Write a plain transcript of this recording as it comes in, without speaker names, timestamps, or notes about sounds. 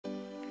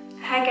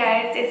Hi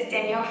guys, it's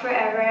Danielle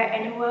Forever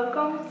and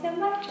welcome to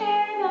my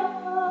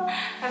channel.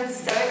 I'm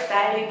so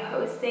excited to be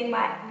posting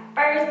my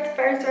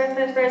first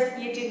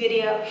YouTube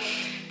video.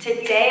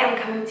 Today I'm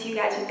coming to you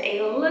guys with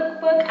a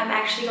lookbook. I'm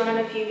actually going on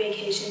a few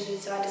vacations and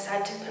so I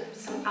decided to put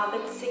some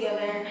outfits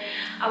together.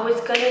 I was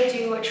gonna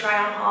do a try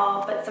on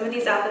haul, but some of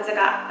these outfits I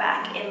got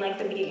back in like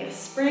the beginning of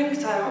spring,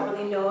 so I don't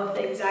really know if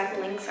the exact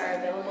links are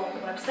available on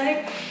the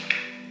website.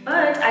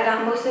 But I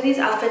got most of these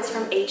outfits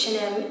from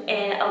H&M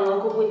and a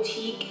local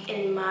boutique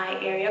in my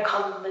area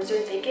called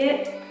Lizard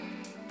Thicket.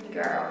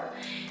 Girl,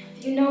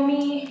 if you know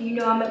me, you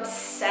know I'm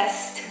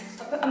obsessed.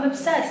 I'm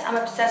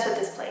obsessed with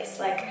this place.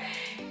 Like,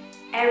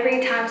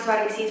 every time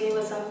somebody sees me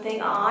with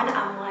something on,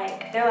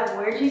 they're like,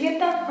 where'd you get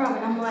that from?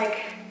 And I'm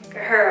like,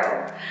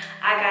 girl,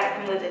 I got it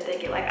from Lizard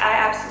Thicket. Like, I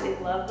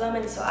absolutely love them,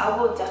 and so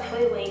I will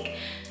definitely link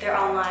their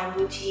online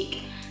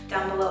boutique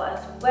down below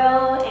as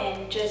well,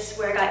 and just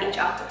where I got each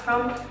outfit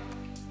from.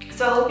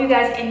 So I hope you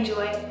guys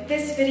enjoy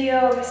this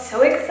video. I'm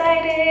so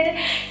excited.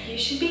 You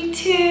should be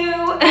too.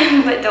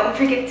 But don't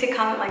forget to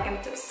comment, like,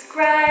 and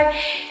subscribe.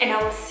 And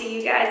I will see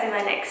you guys in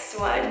my next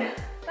one.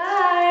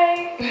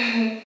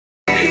 Bye.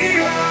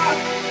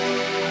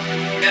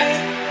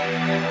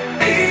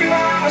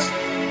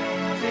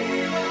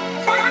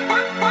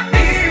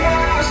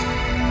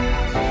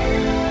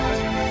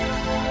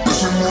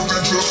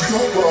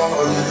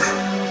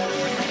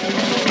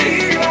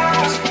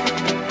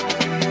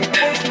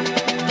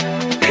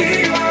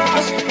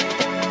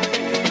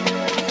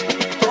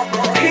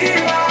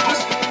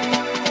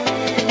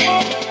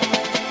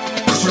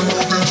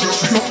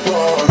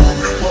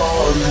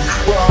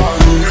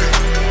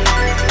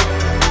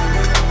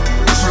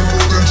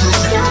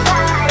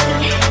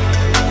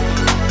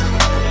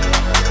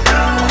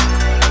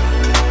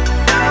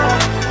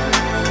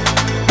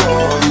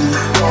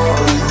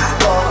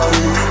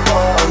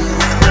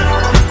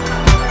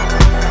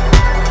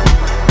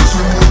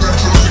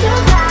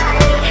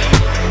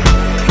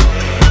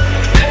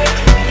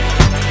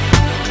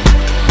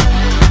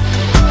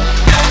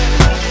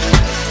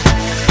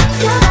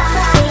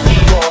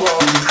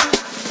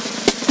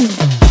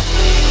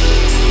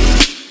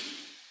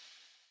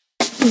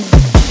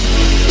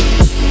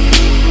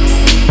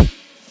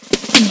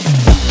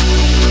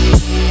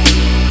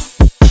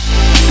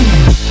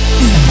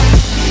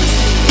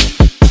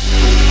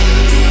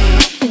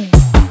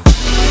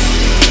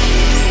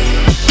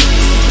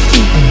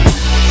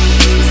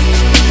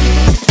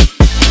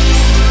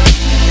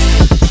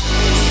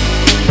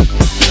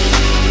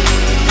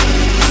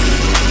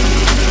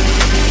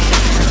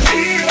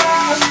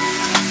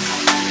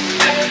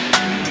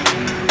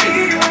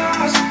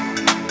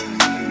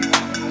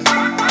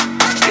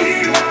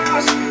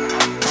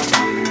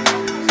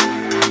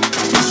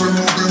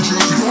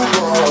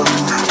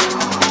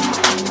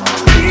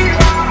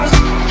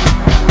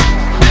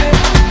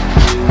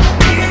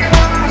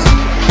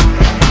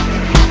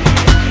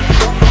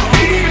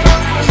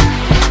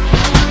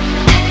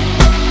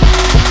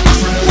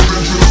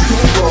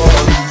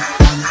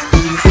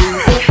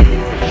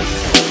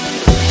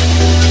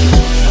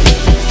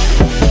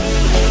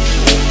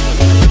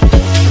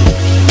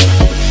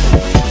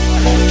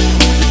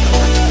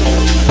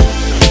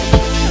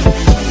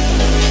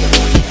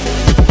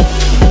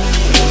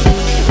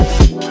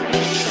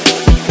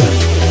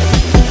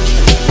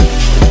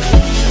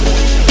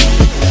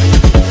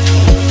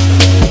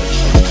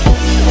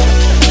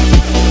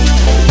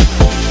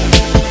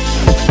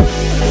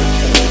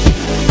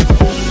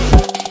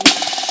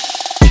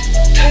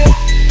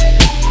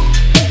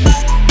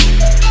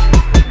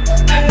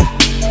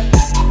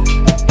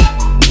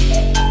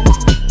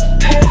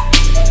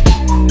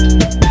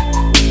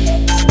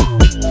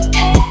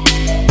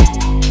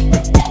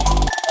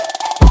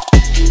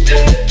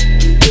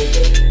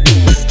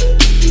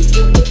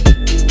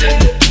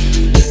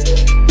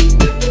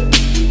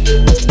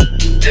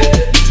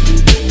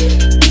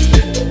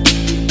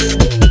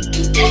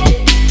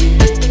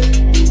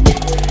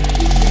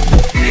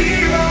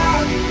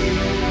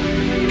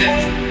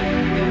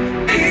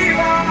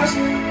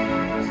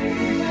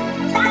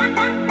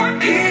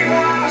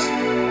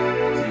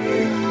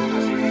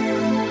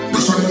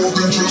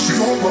 Just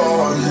your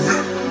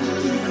body.